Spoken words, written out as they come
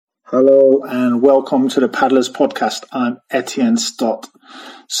Hello and welcome to the Paddlers Podcast. I'm Etienne Stott.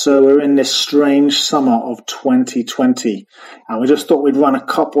 So we're in this strange summer of 2020 and we just thought we'd run a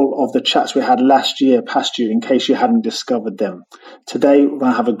couple of the chats we had last year past you in case you hadn't discovered them. Today we're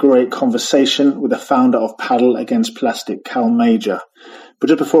going to have a great conversation with the founder of Paddle Against Plastic, Cal Major. But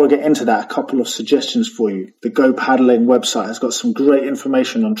just before I get into that, a couple of suggestions for you. The Go Paddling website has got some great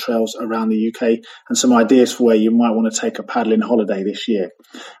information on trails around the UK and some ideas for where you might want to take a paddling holiday this year.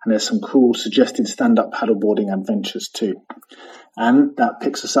 And there's some cool suggested stand-up paddleboarding adventures too. And that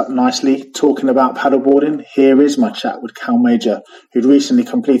picks us up nicely. Talking about paddleboarding, here is my chat with Cal Major, who'd recently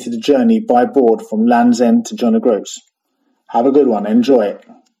completed a journey by board from Land's End to John O'Groats. Have a good one. Enjoy it.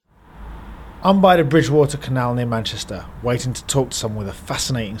 I'm by the Bridgewater Canal near Manchester, waiting to talk to someone with a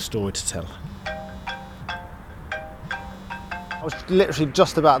fascinating story to tell. I was literally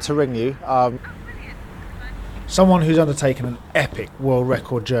just about to ring you. Someone who's undertaken an epic world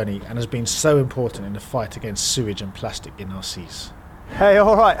record journey and has been so important in the fight against sewage and plastic in our seas. Hey,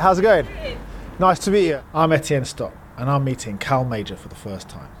 all right, how's it going? Nice to meet you. I'm Etienne Stott and I'm meeting Cal Major for the first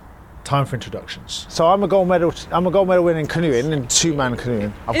time. Time for introductions. So I'm a gold medal winner in canoeing, in two-man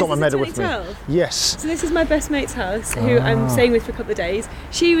canoeing. I've got my medal with me. Yes. So this is my best mate's house, who I'm staying with for a couple of days.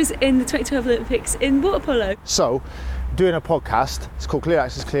 She was in the 2012 Olympics in water polo. So, doing a podcast. It's called Clear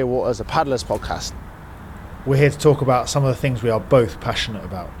Access, Clear Waters, a paddlers podcast. We're here to talk about some of the things we are both passionate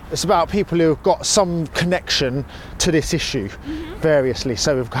about. It's about people who've got some connection to this issue, variously.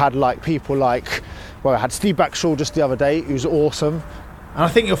 So we've had people like, I had Steve Backshall just the other day, who's awesome. And I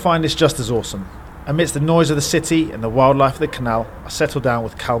think you'll find this just as awesome. Amidst the noise of the city and the wildlife of the canal, I settled down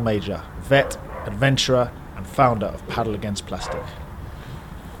with Cal Major, vet, adventurer and founder of Paddle Against Plastic.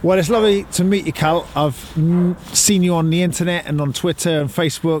 Well, it's lovely to meet you, Cal. I've seen you on the internet and on Twitter and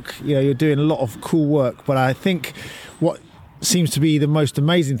Facebook. You know, you're doing a lot of cool work, but I think what seems to be the most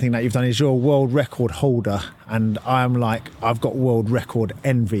amazing thing that you've done is you're a world record holder, and I've got world record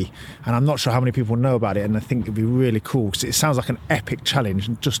envy, and I'm not sure how many people know about it, and I think it'd be really cool because it sounds like an epic challenge.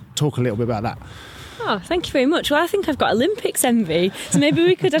 And just talk a little bit about that. Oh, thank you very much. Well, I think I've got Olympics envy, so maybe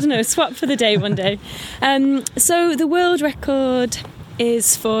we could, swap for the day one day. So the world record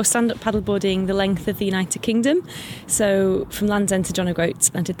is for stand-up paddleboarding the length of the United Kingdom. So from Land's End to John O'Groats,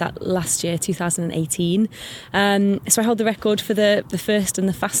 I did that last year, 2018. So I hold the record for the first and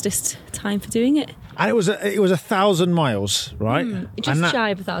the fastest time for doing it. And it was 1,000 miles, right? Shy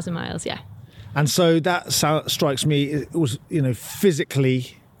of 1,000 miles, yeah. And so that strikes me, it was,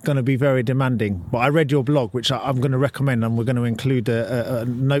 physically going to be very demanding. But I read your blog, which I'm going to recommend, and we're going to include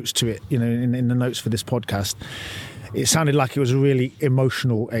notes to it, in the notes for this podcast. It sounded like it was a really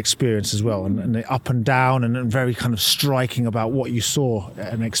emotional experience as well, and up and down and very kind of striking about what you saw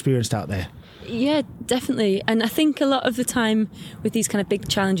and experienced out there. Yeah, definitely. And I think a lot of the time with these kind of big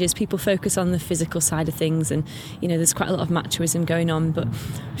challenges, people focus on the physical side of things, and there's quite a lot of machoism going on. But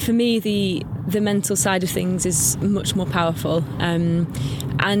for me, the mental side of things is much more powerful,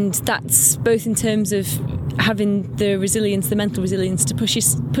 and that's both in terms of having the resilience, the mental resilience to push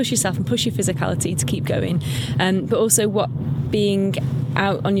yourself and push your physicality to keep going, but also what being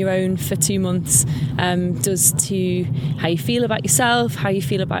out on your own for 2 months does to how you feel about yourself, how you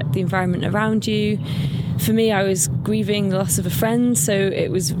feel about the environment around you. For me, I was grieving the loss of a friend, so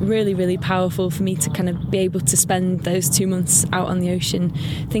it was really, really powerful for me to kind of be able to spend those 2 months out on the ocean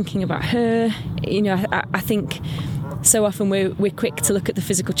thinking about her. I think so often we're quick to look at the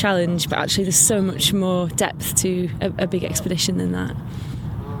physical challenge, but actually there's so much more depth to a big expedition than that.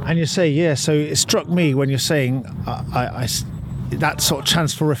 And you say, yeah, so it struck me when you're saying that sort of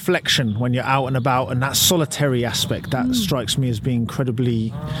chance for reflection when you're out and about, and that solitary aspect, that strikes me as being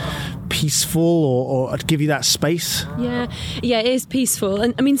incredibly peaceful, or give you that space. Yeah, it is peaceful.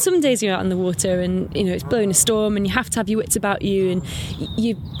 And I mean, some days you're out on the water and it's blowing a storm and you have to have your wits about you, and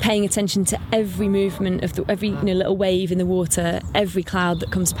you're paying attention to every movement of every little wave in the water, every cloud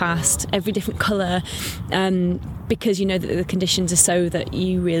that comes past, every different colour, because you know that the conditions are so that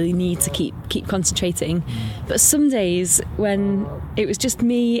you really need to keep concentrating. But some days when it was just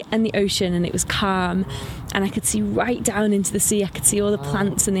me and the ocean and it was calm and I could see right down into the sea, I could see all the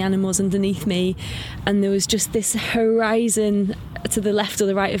plants and the animals underneath me, and there was just this horizon to the left or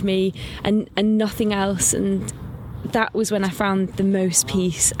the right of me and nothing else, and that was when I found the most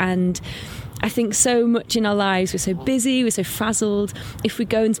peace. And I think so much in our lives, we're so busy, we're so frazzled. If we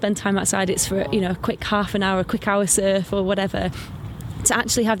go and spend time outside, it's for a quick half an hour, a quick hour surf or whatever. To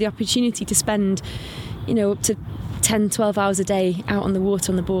actually have the opportunity to spend up to 10, 12 hours a day out on the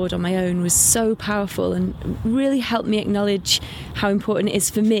water on the board on my own was so powerful and really helped me acknowledge how important it is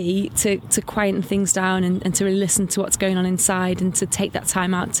for me to quieten things down and to really listen to what's going on inside and to take that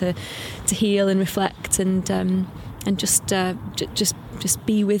time out to heal and reflect and just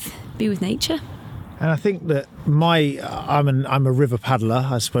be with nature. And I think that I'm a river paddler,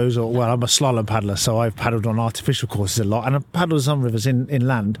 I suppose, I'm a slalom paddler, so I've paddled on artificial courses a lot, and I've paddled some rivers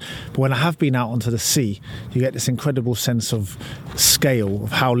inland. But when I have been out onto the sea, you get this incredible sense of scale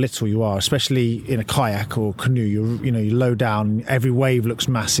of how little you are, especially in a kayak or canoe. You're low down, every wave looks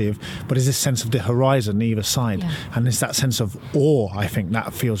massive, but there's this sense of the horizon either side, yeah. And there's that sense of awe. I think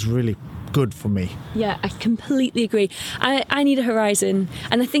that feels really good for me. Yeah, I completely agree. I need a horizon,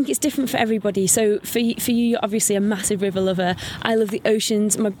 and I think it's different for everybody. So for you, you're obviously a massive river lover. I love the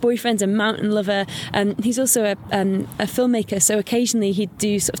oceans. My boyfriend's a mountain lover. He's also a filmmaker, so occasionally he'd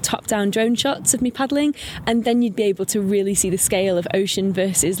do sort of top-down drone shots of me paddling, and then you'd be able to really see the scale of ocean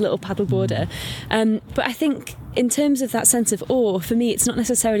versus little paddleboarder. But I think in terms of that sense of awe, for me, it's not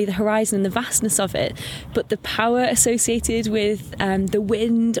necessarily the horizon and the vastness of it, but the power associated with the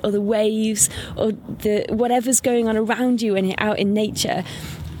wind or the waves or the whatever's going on around you when you're out in nature.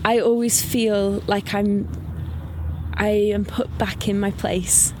 I always feel like I am put back in my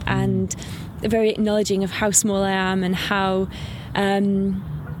place and very acknowledging of how small I am and how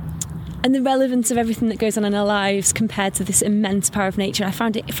and the relevance of everything that goes on in our lives compared to this immense power of nature. I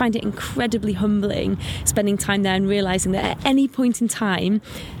find it incredibly humbling spending time there and realising that at any point in time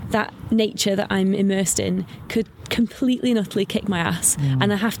that nature that I'm immersed in could completely and utterly kick my ass,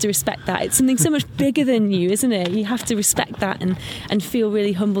 and I have to respect that. It's something so much bigger than you, isn't it? You have to respect that and feel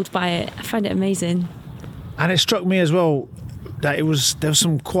really humbled by it. I find it amazing. And it struck me as well that there was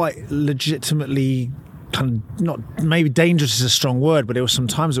some quite legitimately kind of, not maybe dangerous is a strong word, but there were some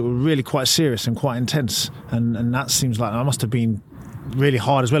times that were really quite serious and quite intense, and that seems like that must have been really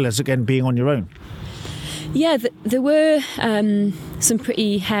hard, as well as again being on your own. Yeah, there were some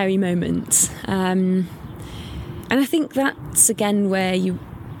pretty hairy moments, and I think that's again where you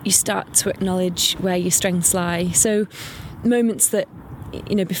start to acknowledge where your strengths lie. So moments that,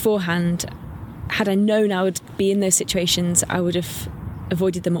 beforehand, had I known I would be in those situations, I would have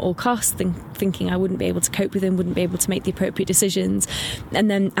avoided them at all costs, thinking I wouldn't be able to cope with them, wouldn't be able to make the appropriate decisions.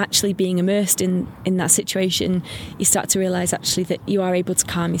 And then actually being immersed in that situation, you start to realise actually that you are able to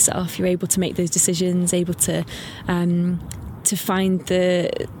calm yourself, you're able to make those decisions, able to find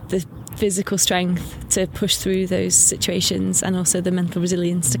the physical strength to push through those situations, and also the mental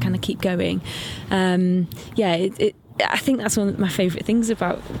resilience to kind of keep going. I think that's one of my favourite things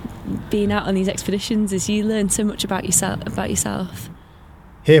about being out on these expeditions, is you learn so much about yourself.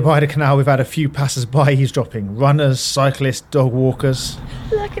 Here by the canal, we've had a few passers-by eavesdropping. Runners, cyclists, dog walkers.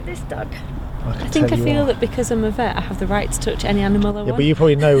 Look at this dog. I feel that because I'm a vet, I have the right to touch any animal I want. Yeah, but you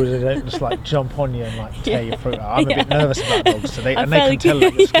probably know they don't just jump on you and tear your throat out. I'm a bit nervous about dogs, so they can tell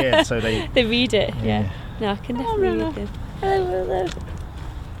that you're scared, so they read it. Yeah. No, I can definitely read them. Hello.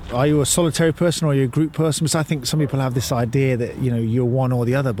 Are you a solitary person or are you a group person? Because I think some people have this idea that you're one or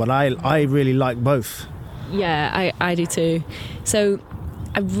the other, but I really like both. Yeah, I do too. So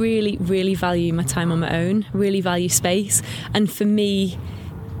I really, really value my time on my own, really value space. And for me,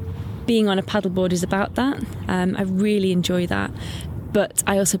 being on a paddleboard is about that. I really enjoy that. But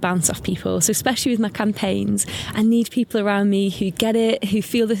I also bounce off people. So especially with my campaigns, I need people around me who get it, who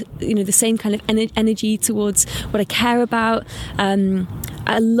feel the same kind of energy towards what I care about.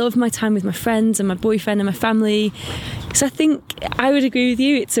 I love my time with my friends and my boyfriend and my family. So I think I would agree with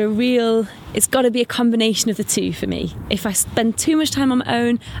you. It's got to be a combination of the two for me. If I spend too much time on my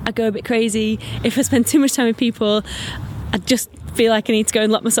own, I go a bit crazy. If I spend too much time with people, I just feel like I need to go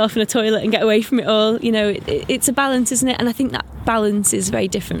and lock myself in a toilet and get away from it all. It's a balance, isn't it? And I think that balance is very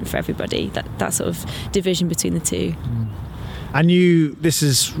different for everybody, that sort of division between the two. And this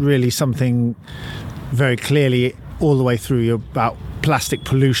is really something very clearly all the way through about plastic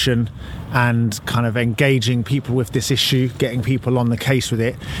pollution and kind of engaging people with this issue, getting people on the case with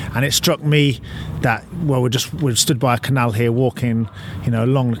it. And it struck me that, we've stood by a canal here, walking,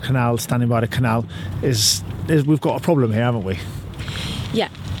 along the canal, standing by the canal, we've got a problem here, haven't we?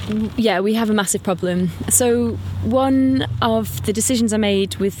 Yeah, we have a massive problem. So one of the decisions I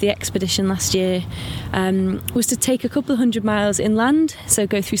made with the expedition last year was to take a couple of 100 miles inland, so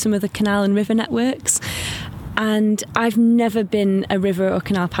go through some of the canal and river networks. And I've never been a river or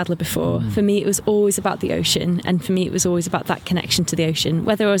canal paddler before. For me, it was always about the ocean, and for me, it was always about that connection to the ocean,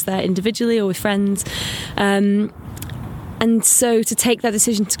 whether I was there individually or with friends. And so to take that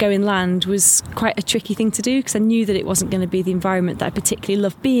decision to go inland was quite a tricky thing to do, because I knew that it wasn't going to be the environment that I particularly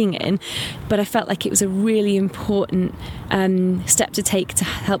loved being in, but I felt like it was a really important step to take to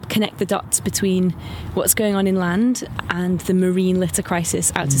help connect the dots between what's going on inland and the marine litter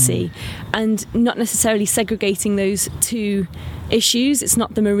crisis out to sea, and not necessarily segregating those two issues. It's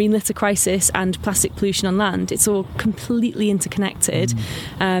not the marine litter crisis and plastic pollution on land. It's all completely interconnected.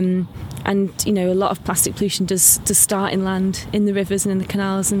 And a lot of plastic pollution does start inland, in the rivers and in the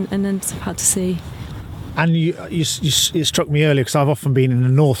canals, and ends up out to sea. And it struck me earlier, because I've often been in the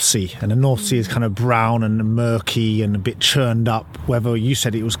North Sea, and the North Sea is kind of brown and murky and a bit churned up. Whether you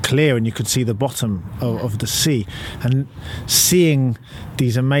said it was clear and you could see the bottom of the sea, and seeing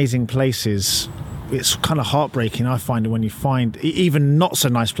these amazing places, it's kind of heartbreaking, I find, when you find even not so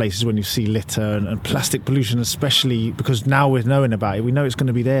nice places, when you see litter and plastic pollution, especially because now we're knowing about it, we know it's going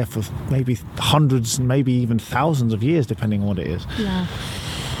to be there for maybe hundreds and maybe even thousands of years, depending on what it is. Yeah.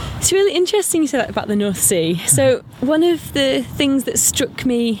 It's really interesting you said that about the North Sea. So one of the things that struck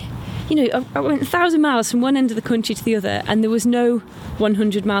me, I went 1,000 miles from one end of the country to the other, and there was no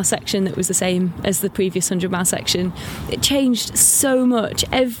 100-mile section that was the same as the previous 100-mile section. It changed so much.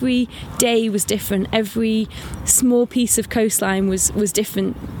 Every day was different. Every small piece of coastline was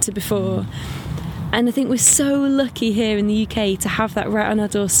different to before. And I think we're so lucky here in the UK to have that right on our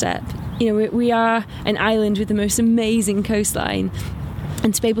doorstep. We are an island with the most amazing coastline,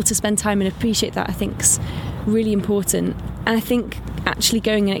 and to be able to spend time and appreciate that, I think, is really important. And I think actually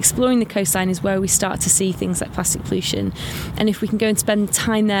going and exploring the coastline is where we start to see things like plastic pollution. And if we can go and spend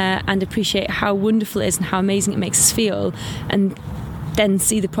time there and appreciate how wonderful it is and how amazing it makes us feel, and then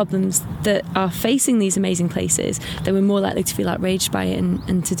see the problems that are facing these amazing places, then we're more likely to feel outraged by it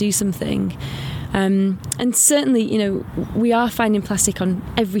and to do something. And certainly, we are finding plastic on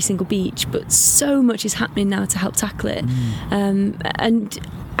every single beach, but so much is happening now to help tackle it. And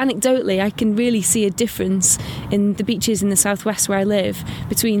anecdotally, I can really see a difference in the beaches in the southwest where I live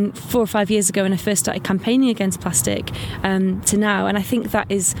between 4 or 5 years ago when I first started campaigning against plastic to now. And I think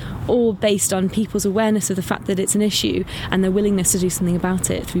that is all based on people's awareness of the fact that it's an issue and their willingness to do something about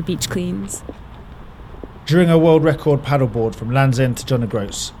it through beach cleans. During her world record paddleboard from Land's End to John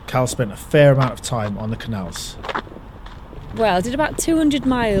O'Groats, Cal spent a fair amount of time on the canals. Well, I did about 200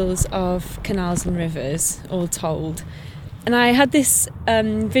 miles of canals and rivers, all told. And I had this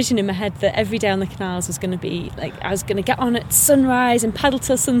vision in my head that every day on the canals was going to be like, I was going to get on at sunrise and paddle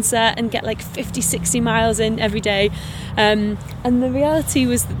till sunset and get like 50, 60 miles in every day. And the reality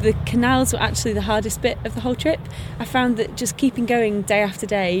was that the canals were actually the hardest bit of the whole trip. I found that just keeping going day after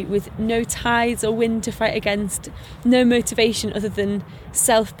day with no tides or wind to fight against, no motivation other than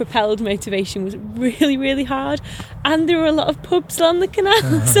self-propelled motivation, was really, really hard. And there were a lot of pubs along the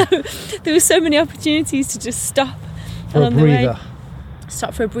canal, so there were so many opportunities to just stop along the way.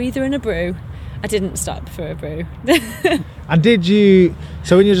 Stop for a breather and a brew. I didn't stop for a brew. And did you?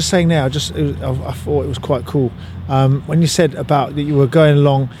 So when you're just saying now, I thought it was quite cool when you said about that you were going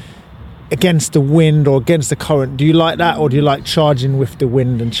along against the wind or against the current. Do you like that, or do you like charging with the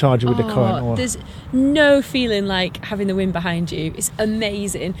wind and charging with the current? Or? There's no feeling like having the wind behind you. It's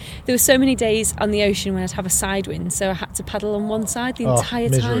amazing. There were so many days on the ocean when I'd have a side wind, so I had to paddle on one side the entire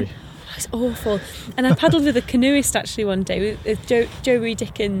misery. time. It's awful. And I paddled with a canoeist actually one day, with Joe Reed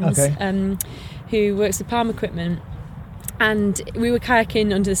Dickens, who works with Palm Equipment, and we were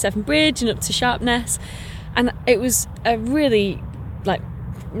kayaking under the Severn Bridge and up to Sharpness, and it was a really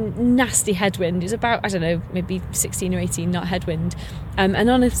nasty headwind. It was about, I don't know, maybe 16 or 18 knot headwind, and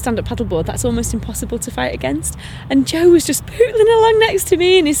on a stand-up paddleboard that's almost impossible to fight against. And Joe was just pootling along next to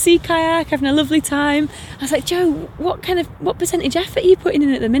me in his sea kayak, having a lovely time. I was like, Joe, what percentage effort are you putting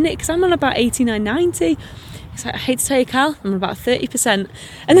in at the minute? Because I'm on about 89, 90. He's like, I hate to tell you, Cal, I'm on about 30%.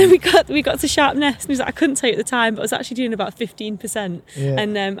 And then we got to Sharpness, and he was like, I couldn't tell you at the time, but I was actually doing about 15%. Yeah.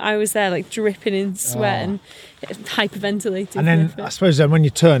 And I was there like dripping in sweat and hyperventilating. And then I suppose then when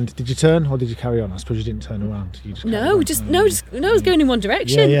you turned, did you turn or did you carry on? I suppose you didn't turn around. You just I was going in one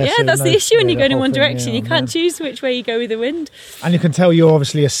direction. Yeah, so that's the issue when you're going in one direction. You can't choose which way you go with the wind. And you can tell you're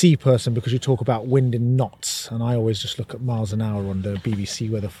obviously a sea person because you talk about wind in knots, and I always just look at miles an hour on the BBC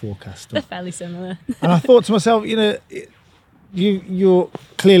weather forecast. They're fairly similar. And I thought to myself, you're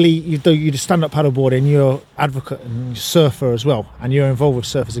clearly you stand up paddleboard and you're advocate and surfer as well, and you're involved with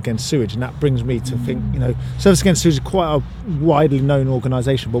Surfers Against Sewage, and that brings me to think, Surfers Against Sewage is quite a widely known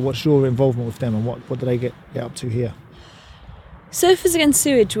organisation, but what's your involvement with them, and what do they get up to here? Surfers Against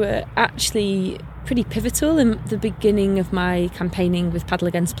Sewage were actually pretty pivotal in the beginning of my campaigning with Paddle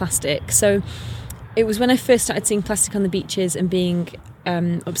Against Plastic. So it was when I first started seeing plastic on the beaches and being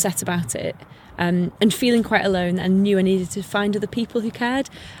upset about it. And feeling quite alone, and knew I needed to find other people who cared.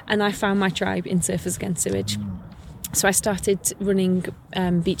 And I found my tribe in Surfers Against Sewage. So I started running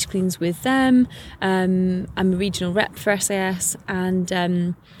beach cleans with them. I'm a regional rep for SAS,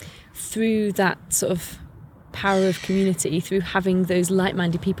 and through that sort of power of community, through having those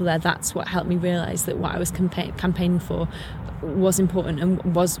like-minded people there, that's what helped me realise that what I was campaigning for was important,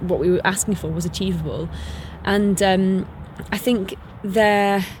 and was what we were asking for was achievable. And I think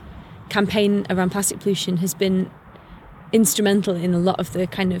their campaign around plastic pollution has been instrumental in a lot of the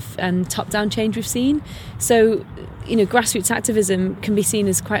kind of top-down change we've seen. So, grassroots activism can be seen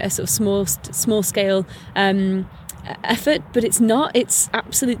as quite a sort of small-scale effort, but it's not. It's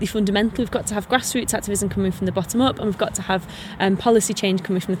absolutely fundamental. We've got to have grassroots activism coming from the bottom up, and we've got to have policy change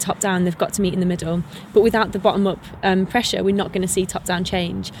coming from the top down. They've got to meet in the middle. But without the bottom up pressure, we're not going to see top-down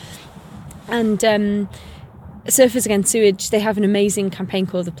change. And Surfers Against Sewage, they have an amazing campaign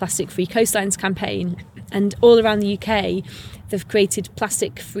called the Plastic Free Coastlines campaign, and all around the UK they've created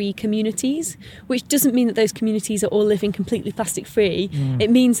plastic free communities, which doesn't mean that those communities are all living completely plastic free. It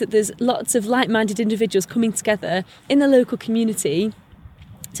means that there's lots of like-minded individuals coming together in the local community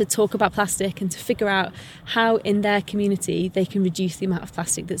to talk about plastic and to figure out how in their community they can reduce the amount of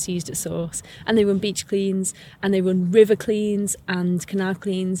plastic that's used at source. And they run beach cleans, and they run river cleans and canal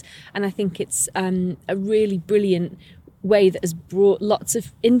cleans, and I think it's a really brilliant way that has brought lots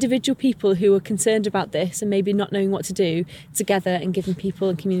of individual people who are concerned about this and maybe not knowing what to do together, and giving people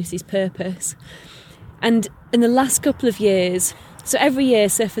and communities purpose. And in the last couple of years, so every year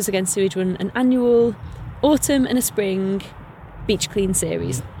Surfers Against Sewage run an annual autumn and a spring beach clean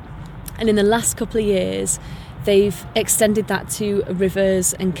series, and in the last couple of years they've extended that to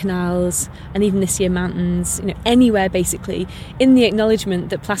rivers and canals, and even this year mountains, anywhere basically, in the acknowledgement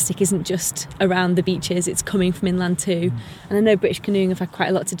that plastic isn't just around the beaches, it's coming from inland too. And I know British Canoeing have had quite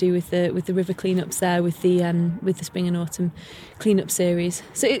a lot to do with the river cleanups there, with the spring and autumn cleanup series.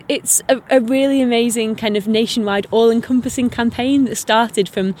 So it's a really amazing kind of nationwide all-encompassing campaign that started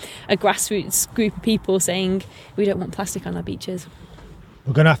from a grassroots group of people saying we don't want plastic on our beaches.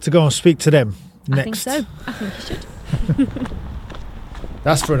 We're going to have to go and speak to them next. I think so. I think you should.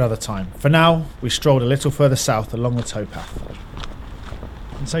 That's for another time. For now, we strolled a little further south along the towpath.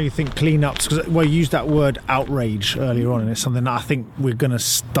 And so you think clean-ups, because you used that word outrage earlier on, and it's something that I think we're going to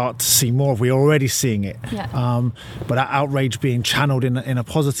start to see more of. We're already seeing it. Yeah. But that outrage being channeled in a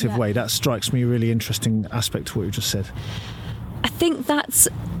positive way, that strikes me a really interesting aspect to what you just said. I think that's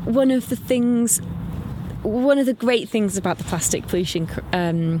one of the great things about the plastic pollution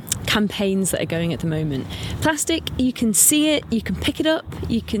campaigns that are going at the moment. Plastic, you can see it, you can pick it up,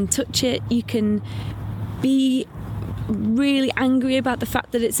 you can touch it, you can be really angry about the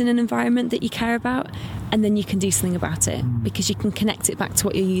fact that it's in an environment that you care about, and then you can do something about it because you can connect it back to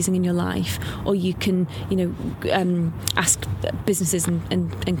what you're using in your life, or you can ask businesses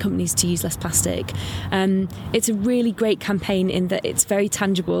and companies to use less plastic. It's a really great campaign in that it's very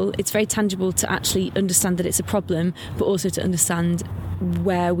tangible. It's very tangible to actually understand that it's a problem, but also to understand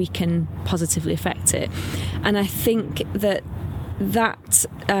where we can positively affect it. And I think that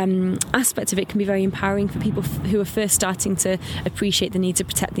aspect of it can be very empowering for people who are first starting to appreciate the need to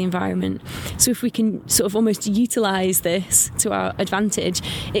protect the environment. So if we can sort of almost utilise this to our advantage,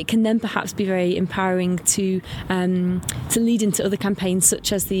 it can then perhaps be very empowering to lead into other campaigns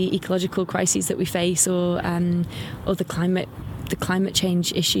such as the ecological crises that we face, or the climate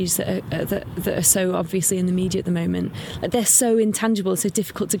change issues that are so obviously in the media at the moment. Like, they're so intangible, so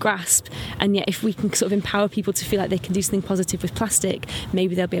difficult to grasp, and yet if we can sort of empower people to feel like they can do something positive with plastic,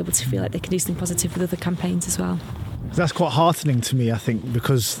 maybe they'll be able to feel like they can do something positive with other campaigns as well. That's quite heartening to me, I think,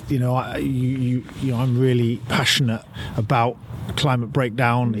 because I'm really passionate about climate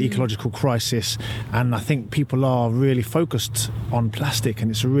breakdown, ecological crisis, and I think people are really focused on plastic, and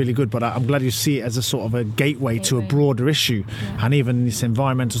it's really good. But I'm glad you see it as a sort of a gateway to a broader issue, and even this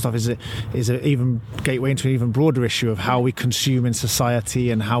environmental stuff is an even gateway into an even broader issue of how we consume in society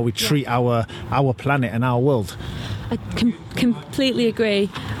and how we treat our planet and our world. I completely agree.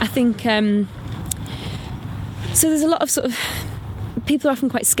 I think. So there's a lot of sort of people are often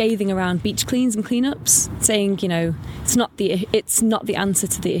quite scathing around beach cleans and cleanups, saying it's not the answer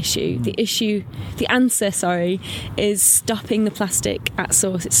to the issue. The answer is stopping the plastic at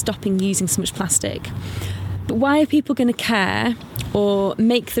source. It's stopping using so much plastic. But why are people going to care or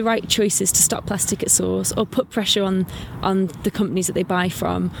make the right choices to stop plastic at source, or put pressure on the companies that they buy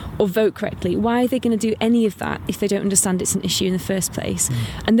from, or vote correctly? Why are they going to do any of that if they don't understand it's an issue in the first place?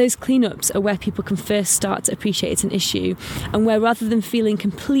 And those cleanups are where people can first start to appreciate it's an issue, and where rather than feeling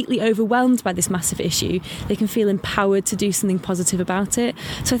completely overwhelmed by this massive issue, they can feel empowered to do something positive about it.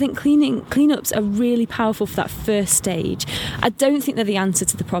 So I think cleanups are really powerful for that first stage. I don't think they're the answer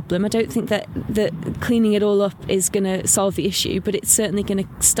to the problem. I don't think that cleaning it all up is going to solve the issue, but it's certainly going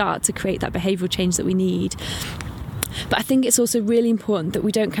to start to create that behavioural change that we need. But I think it's also really important that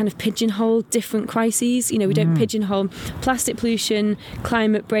we don't kind of pigeonhole different crises. We don't pigeonhole plastic pollution,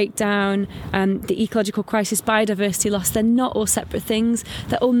 climate breakdown, the ecological crisis, biodiversity loss. They're not all separate things.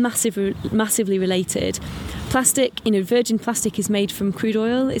 They're all massively related. Plastic, virgin plastic is made from crude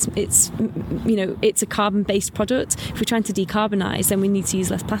oil. It's a carbon-based product. If we're trying to decarbonise, then we need to use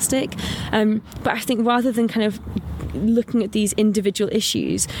less plastic. But I think rather than kind of looking at these individual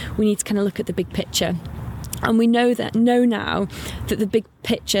issues, we need to kind of look at the big picture. And we know now that the big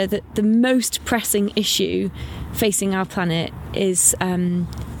picture, that the most pressing issue facing our planet is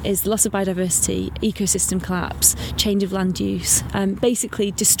loss of biodiversity, ecosystem collapse, change of land use,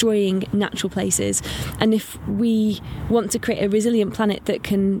 basically destroying natural places. And if we want to create a resilient planet that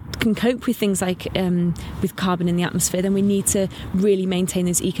can cope with things like with carbon in the atmosphere, then we need to really maintain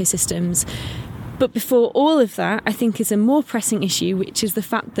those ecosystems. But before all of that, I think is a more pressing issue, which is the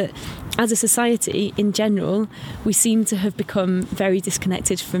fact that as a society in general, we seem to have become very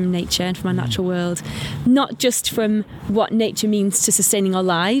disconnected from nature and from our natural world. Not just from what nature means to sustaining our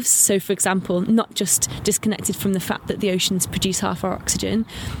lives. So, for example, not just disconnected from the fact that the oceans produce half our oxygen,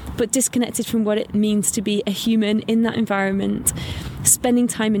 but disconnected from what it means to be a human in that environment, spending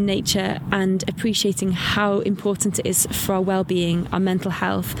time in nature and appreciating how important it is for our well-being, our mental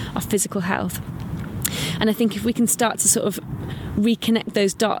health, our physical health. And I think if we can start to sort of reconnect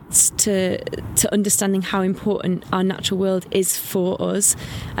those dots to understanding how important our natural world is for us,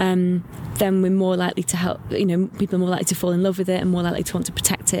 then we're more likely to help, people are more likely to fall in love with it and more likely to want to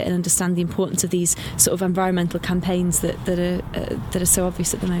protect it and understand the importance of these sort of environmental campaigns that are so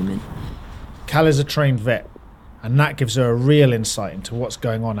obvious at the moment. Cal is a trained vet, and that gives her a real insight into what's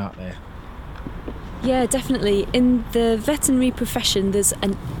going on out there. Yeah, definitely. In the veterinary profession, there's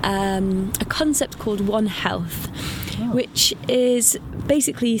a concept called One Health, which is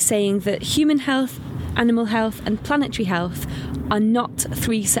basically saying that human health, animal health and planetary health are not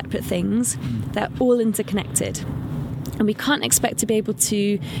three separate things. They're all interconnected. And we can't expect to be able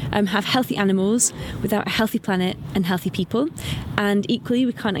to have healthy animals without a healthy planet and healthy people. And equally,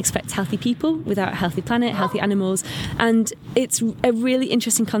 we can't expect healthy people without a healthy planet, healthy animals. And it's a really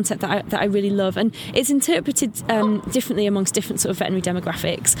interesting concept that I really love. And it's interpreted differently amongst different sort of veterinary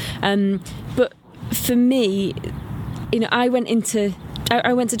demographics. But for me, I went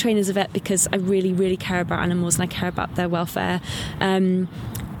to train as a vet because I really, really care about animals and I care about their welfare.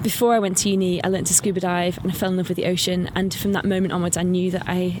 Before I went to uni, I learnt to scuba dive and I fell in love with the ocean. And from that moment onwards, I knew that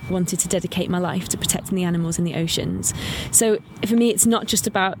I wanted to dedicate my life to protecting the animals in the oceans. So for me, it's not just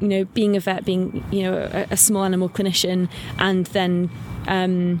about, being a vet, being, a small animal clinician and then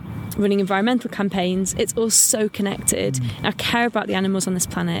running environmental campaigns. It's all so connected. I care about the animals on this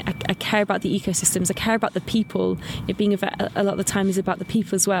planet. I care about the ecosystems. I care about the people. Being a vet a lot of the time is about the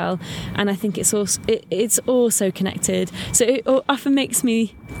people as well. And I think it's all so connected. So it often makes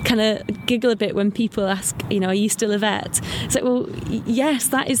me kind of giggle a bit when people ask, are you still a vet? It's like, well, yes,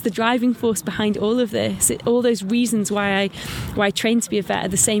 that is the driving force behind all of this. All those reasons why I train to be a vet are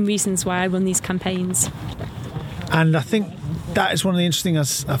the same reasons why I run these campaigns. And I think that is one of the interesting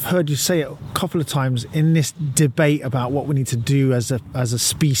things I've heard you say it a couple of times in this debate about what we need to do as a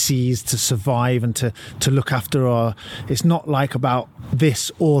species to survive and to look after our. It's not like about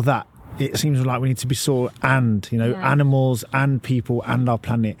this or that. It seems like we need to be animals and people and our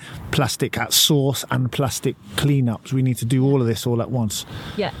planet, plastic at source and plastic cleanups. We need to do all of this all at once.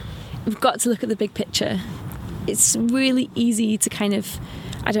 Yeah, we've got to look at the big picture. It's really easy to kind of,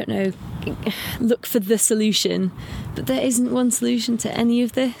 look for the solution, but there isn't one solution to any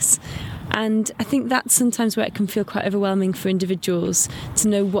of this. And I think that's sometimes where it can feel quite overwhelming for individuals to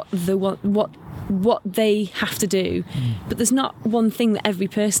know what they have to do. But there's not one thing that every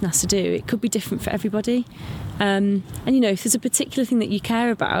person has to do. It could be different for everybody. And if there's a particular thing that you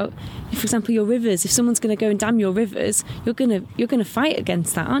care about, if, for example, your rivers, if someone's going to go and dam your rivers, you're going to fight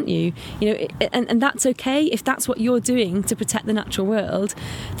against that, aren't you? And that's okay. If that's what you're doing to protect the natural world,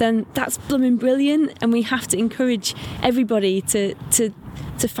 then that's blooming brilliant. And we have to encourage everybody to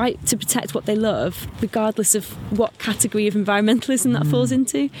fight to protect what they love, regardless of what category of environmentalism that falls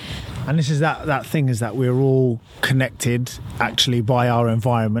into. And this is that thing, is that we're all connected actually by our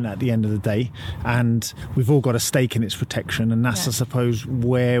environment at the end of the day, and we've all got a stake in its protection, and that's I suppose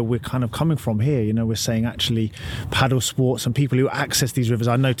where we're kind of coming from here. You know, we're saying actually paddle sports and people who access these rivers.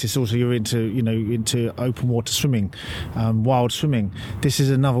 I notice also you're into open water swimming, wild swimming. This is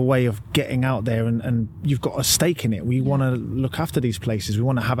another way of getting out there, and you've got a stake in it. We want to look after these places. We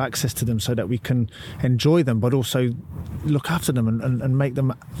want to have access to them so that we can enjoy them, but also look after them and make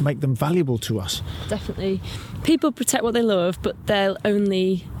them valuable to us. Definitely. People protect what they love, but they'll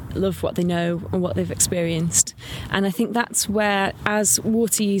only love what they know and what they've experienced. And I think that's where, as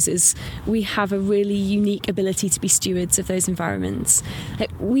water users, we have a really unique ability to be stewards of those environments.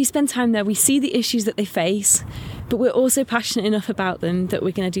 Like, we spend time there, we see the issues that they face, but we're also passionate enough about them that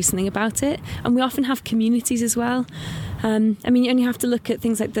we're going to do something about it. And we often have communities as well. I mean, you only have to look at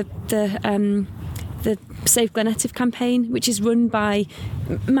things like the Save Glen Etive campaign, which is run by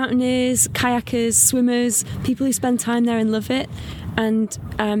mountaineers, kayakers, swimmers, people who spend time there and love it. And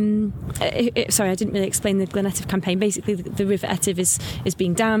sorry, I didn't really explain the Glen Etive campaign. Basically, the River Etive is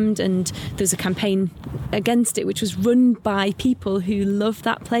being dammed, and there's a campaign against it, which was run by people who love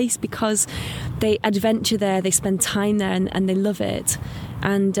that place because they adventure there, they spend time there, and they love it.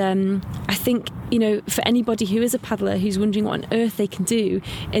 And I think, you know, for anybody who is a paddler who's wondering what on earth they can do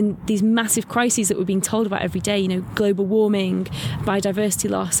in these massive crises that we're being told about every day, you know, global warming, biodiversity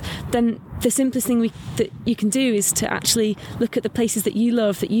loss, then the simplest thing that you can do is to actually look at the places that you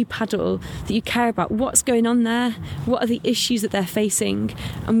love, that you paddle, that you care about. What's going on there? What are the issues that they're facing?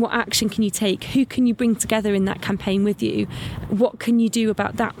 And what action can you take? Who can you bring together in that campaign with you? What can you do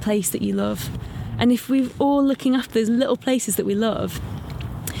about that place that you love? And if we're all looking after those little places that we love,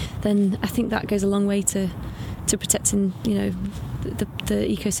 then I think that goes a long way to protecting, you know, the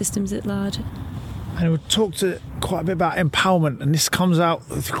ecosystems at large. And we've talked quite a bit about empowerment, and this comes out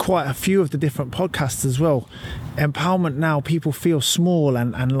with quite a few of the different podcasts as well. Empowerment now, people feel small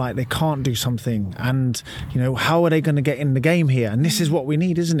and like they can't do something, and you know, how are they going to get in the game here? And this is what we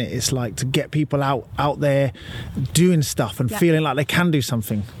need, isn't it? It's like to get people out there doing stuff and feeling like they can do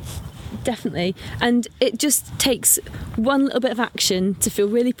something. Definitely. And it just takes one little bit of action to feel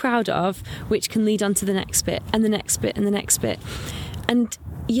really proud of, which can lead on to the next bit and the next bit and the next bit. And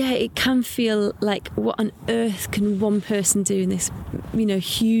yeah, it can feel like, what on earth can one person do in this, you know,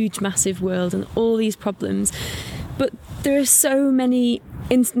 huge, massive world and all these problems? But there are so many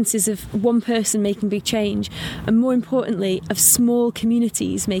instances of one person making big change, and more importantly, of small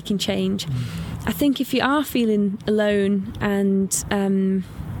communities making change. I think if you are feeling alone and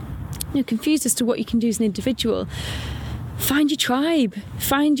confused as to what you can do as an individual, find your tribe.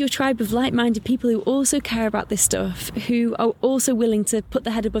 Find your tribe of like-minded people who also care about this stuff, who are also willing to put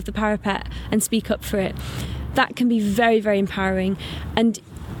their head above the parapet and speak up for it. That can be very, very empowering. And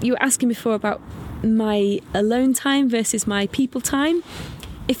you were asking before about my alone time versus my people time.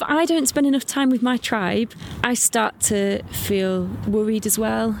 If I don't spend enough time with my tribe, I start to feel worried as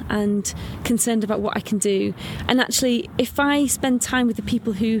well and concerned about what I can do. And actually, if I spend time with the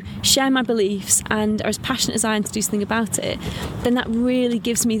people who share my beliefs and are as passionate as I am to do something about it, then that really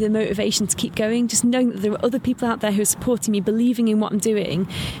gives me the motivation to keep going. Just knowing that there are other people out there who are supporting me, believing in what I'm doing,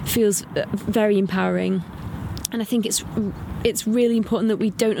 feels very empowering. And I think it's really important that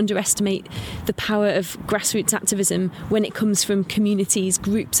we don't underestimate the power of grassroots activism when it comes from communities,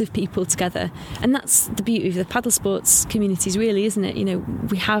 groups of people together. And that's the beauty of the paddle sports communities, really, isn't it? You know,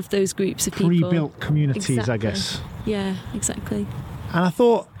 we have those groups of people. Pre-built communities, exactly. I guess. Yeah, exactly. And I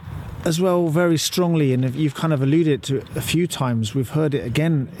thought as well, very strongly, and you've kind of alluded to it a few times, we've heard it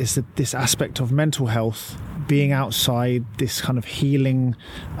again, is that this aspect of mental health, being outside, this kind of healing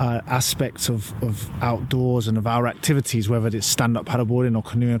aspect of outdoors and of our activities, whether it's stand-up paddleboarding or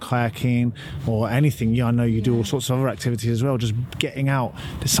canoeing, kayaking or anything. Yeah, I know you do all sorts of other activities as well, just getting out.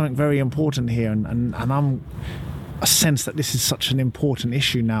 There's something very important here, and I'm a sense that this is such an important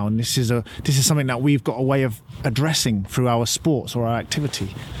issue now, and this is something that we've got a way of addressing through our sports or our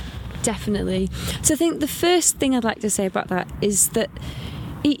activity. Definitely. So I think the first thing I'd like to say about that is that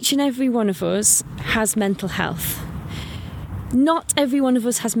each and every one of us has mental health. Not every one of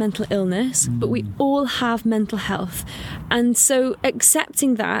us has mental illness, but we all have mental health. And so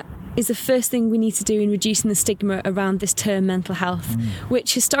accepting that is the first thing we need to do in reducing the stigma around this term mental health,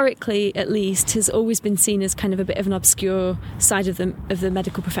 which historically, at least, has always been seen as kind of a bit of an obscure side of the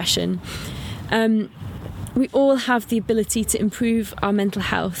medical profession. We all have the ability to improve our mental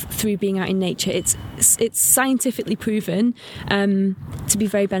health through being out in nature. It's scientifically proven to be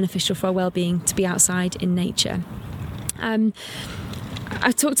very beneficial for our well-being to be outside in nature.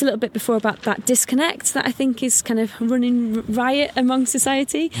 I talked a little bit before about that disconnect that I think is kind of running riot among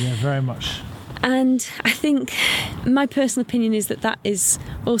society. Yeah, very much. And I think my personal opinion is that is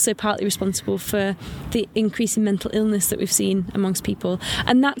also partly responsible for the increase in mental illness that we've seen amongst people.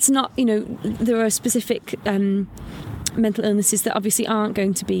 And that's not, there are specific mental illnesses that obviously aren't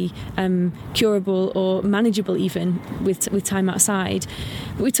going to be curable or manageable even with time outside.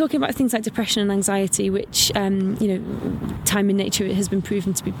 But we're talking about things like depression and anxiety, which time in nature has been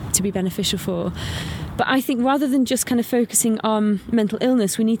proven to be beneficial for. But I think rather than just kind of focusing on mental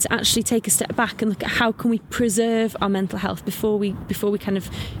illness, we need to actually take a step back and look at how can we preserve our mental health before we kind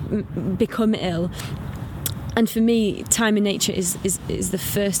of become ill. And for me, time in nature is the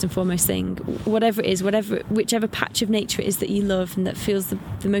first and foremost thing. Whatever it is, whichever patch of nature it is that you love and that feels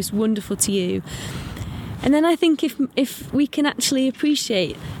the most wonderful to you. And then I think if we can actually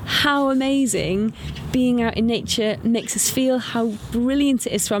appreciate how amazing being out in nature makes us feel, how brilliant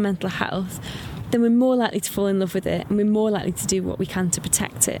it is for our mental health, then we're more likely to fall in love with it and we're more likely to do what we can to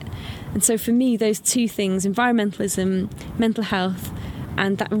protect it. And so for me, those two things, environmentalism, mental health,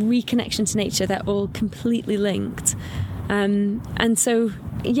 and that reconnection to nature, they're all completely linked. And so,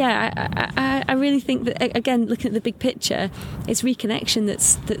 yeah, I really think that, again, looking at the big picture, it's reconnection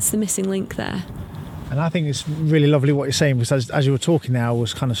that's the missing link there. And I think it's really lovely what you're saying, because as you were talking now, I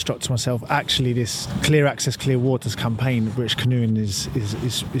was kind of struck to myself, actually this Clear Access, Clear Waters campaign that British Canoeing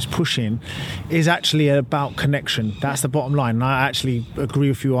is pushing is actually about connection. That's the bottom line. And I actually agree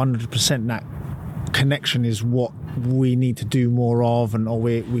with you 100% that connection is what we need to do more of, and or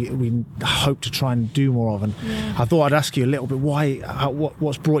we hope to try and do more of. And I thought I'd ask you a little bit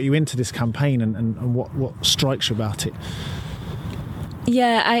what's brought you into this campaign and what strikes you about it.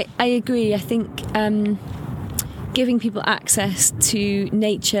 Yeah, I agree. I think giving people access to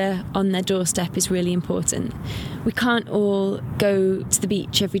nature on their doorstep is really important. We can't all go to the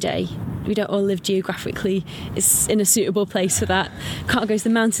beach every day. We don't all live geographically in a suitable place for that. Can't go to the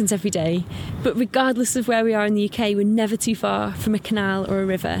mountains every day. But regardless of where we are in the UK, we're never too far from a canal or a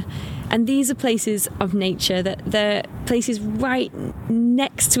river. And these are places of nature, that they're places right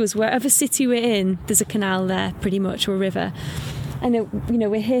next to us. Wherever city we're in, there's a canal there pretty much, or a river. I know,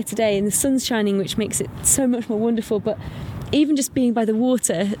 we're here today and the sun's shining, which makes it so much more wonderful. But even just being by the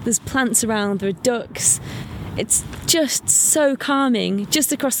water, there's plants around, there are ducks. It's just so calming.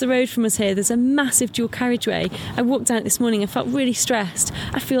 Just across the road from us here, there's a massive dual carriageway. I walked down it this morning and felt really stressed.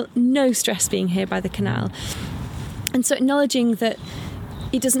 I feel no stress being here by the canal. And so acknowledging that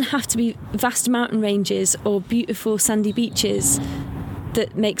it doesn't have to be vast mountain ranges or beautiful sandy beaches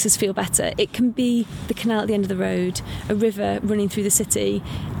that makes us feel better. It can be the canal at the end of the road, a river running through the city,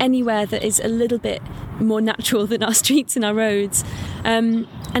 anywhere that is a little bit more natural than our streets and our roads. And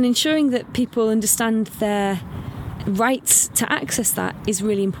ensuring that people understand their rights to access that is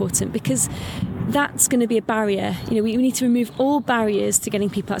really important, because that's going to be a barrier. We need to remove all barriers to getting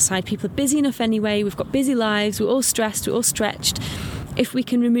people outside. People are busy enough anyway, we've got busy lives, we're all stressed, we're all stretched. If we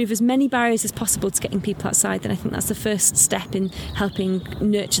can remove as many barriers as possible to getting people outside, then I think that's the first step in helping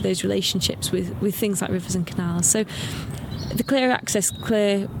nurture those relationships with things like rivers and canals. So the Clear Access,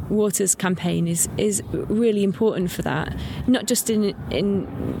 Clear Waters campaign is really important for that, not just in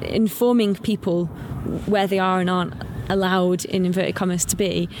informing people where they are and aren't allowed, in inverted commas, to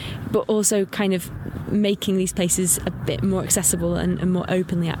be, but also kind of making these places a bit more accessible and more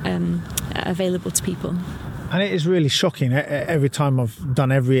openly available to people. And it is really shocking. Every time I've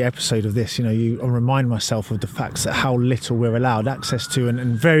done every episode of this, I remind myself of the facts that how little we're allowed access to.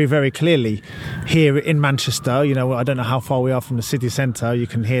 And very, very clearly here in Manchester, I don't know how far we are from the city centre. You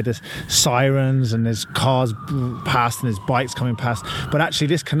can hear the sirens and there's cars past and there's bikes coming past. But actually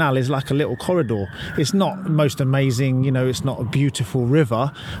this canal is like a little corridor. It's not most amazing, it's not a beautiful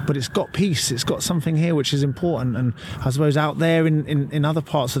river, but it's got peace. It's got something here which is important. And I suppose out there in other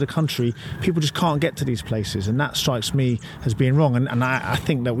parts of the country, people just can't get to these places. And that strikes me as being wrong. And I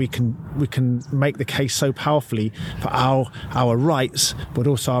think that we can make the case so powerfully for our rights, but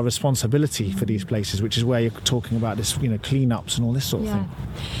also our responsibility for these places, which is where you're talking about this, clean-ups and all this sort of thing.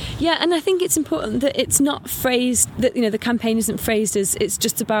 Yeah, and I think it's important that it's not phrased, that, the campaign isn't phrased as it's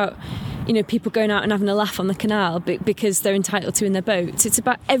just about, people going out and having a laugh on the canal because they're entitled to in their boats. It's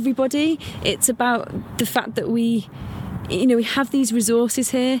about everybody. It's about the fact that we have these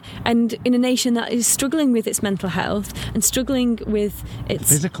resources here, and in a nation that is struggling with its mental health and struggling with its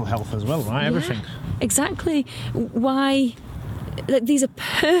physical health as well, right? Everything. Exactly. Why? These are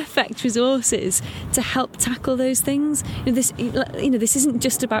perfect resources to help tackle those things. This isn't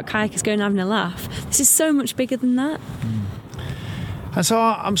just about kayakers going and having a laugh. This is so much bigger than that. And so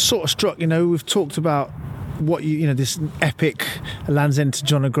I'm sort of struck. We've talked about what this epic Land's End to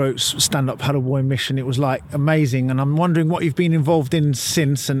John O'Groats stand-up paddleboy mission. It was like amazing, and I'm wondering what you've been involved in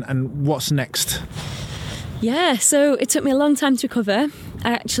since and what's next. Yeah, so it took me a long time to recover.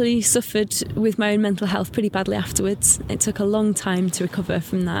 I actually suffered with my own mental health pretty badly afterwards. It took a long time to recover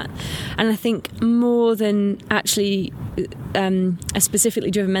from that. And I think more than actually a specifically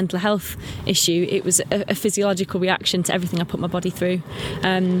driven mental health issue, it was a physiological reaction to everything I put my body through.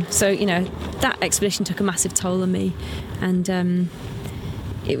 So that expedition took a massive toll on me. And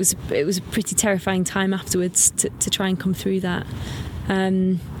it was a pretty terrifying time afterwards to try and come through that.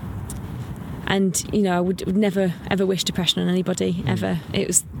 And I would never ever wish depression on anybody ever. It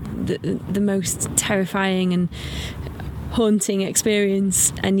was the most terrifying and haunting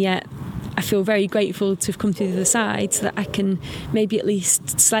experience, and yet I feel very grateful to have come through the other side, so that I can maybe at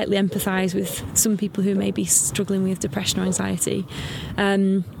least slightly empathise with some people who may be struggling with depression or anxiety.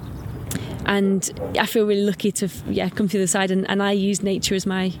 And I feel really lucky to have come through the side, and I use nature as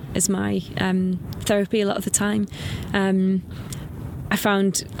my therapy a lot of the time. I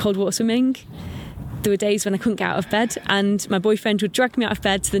found cold water swimming. There were days when I couldn't get out of bed, and my boyfriend would drag me out of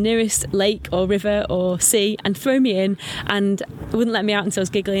bed to the nearest lake or river or sea and throw me in, and wouldn't let me out until I was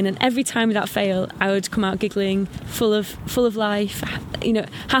giggling. And every time without fail, I would come out giggling, full of life,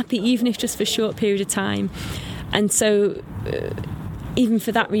 happy, even if just for a short period of time. And so even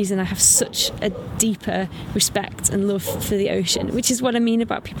for that reason, I have such a deeper respect and love for the ocean, which is what I mean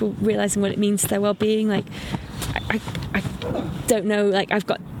about people realising what it means to their well-being. Like, I don't know, like, I've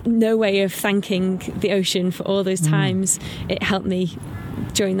got no way of thanking the ocean for all those times it helped me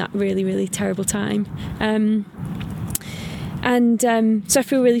during that really, really terrible time. So I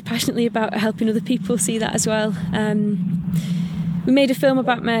feel really passionately about helping other people see that as well. We made a film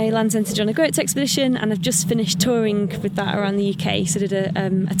about my Land's End to John O'Groats expedition, and I've just finished touring with that around the UK. So I did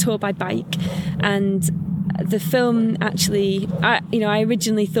a tour by bike, and the film actually, I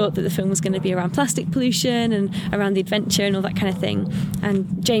originally thought that the film was going to be around plastic pollution and around the adventure and all that kind of thing.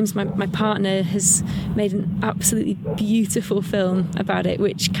 And James, my partner, has made an absolutely beautiful film about it,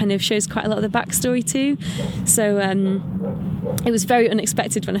 which kind of shows quite a lot of the backstory too. So it was very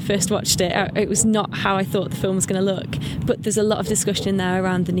unexpected when I first watched it. It was not how I thought the film was going to look, but there's a lot of discussion in there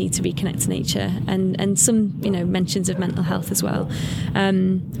around the need to reconnect to nature, and some mentions of mental health as well.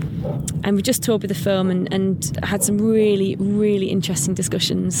 And we just toured with the film and had some really, really interesting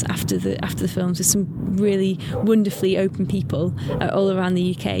discussions after the films with some really wonderfully open people all around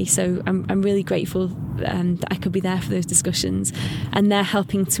the UK. So I'm really grateful that I could be there for those discussions, and they're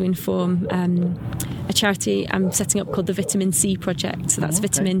helping to inform a charity I'm setting up called the Vitamin C Project. So that's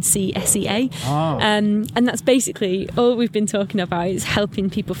Vitamin C SEA. And that's basically all we've been talking about, is helping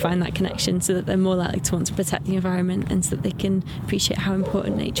people find that connection so that they're more likely to want to protect the environment, and so that they can appreciate how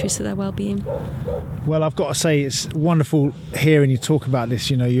important nature is to their well-being. Well, I've got to say, it's wonderful hearing you talk about this.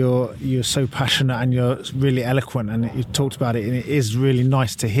 You're so passionate and you're really eloquent, and you talked about it, and it is really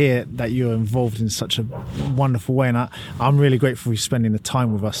nice to hear that you're involved in such a wonderful way. And I'm really grateful for you spending the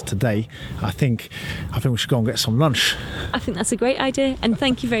time with us today. I think we should go and get some lunch. I think that's a great idea, and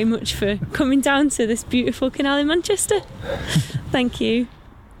thank you very much for coming down to this beautiful canal in Manchester. Thank you.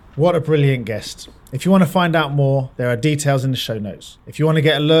 What a brilliant guest. If you want to find out more, there are details in the show notes. If you want to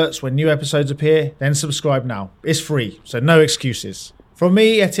get alerts when new episodes appear, then subscribe now. It's free, so no excuses. From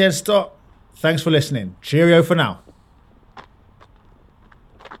me, Etienne Stott, thanks for listening. Cheerio for now.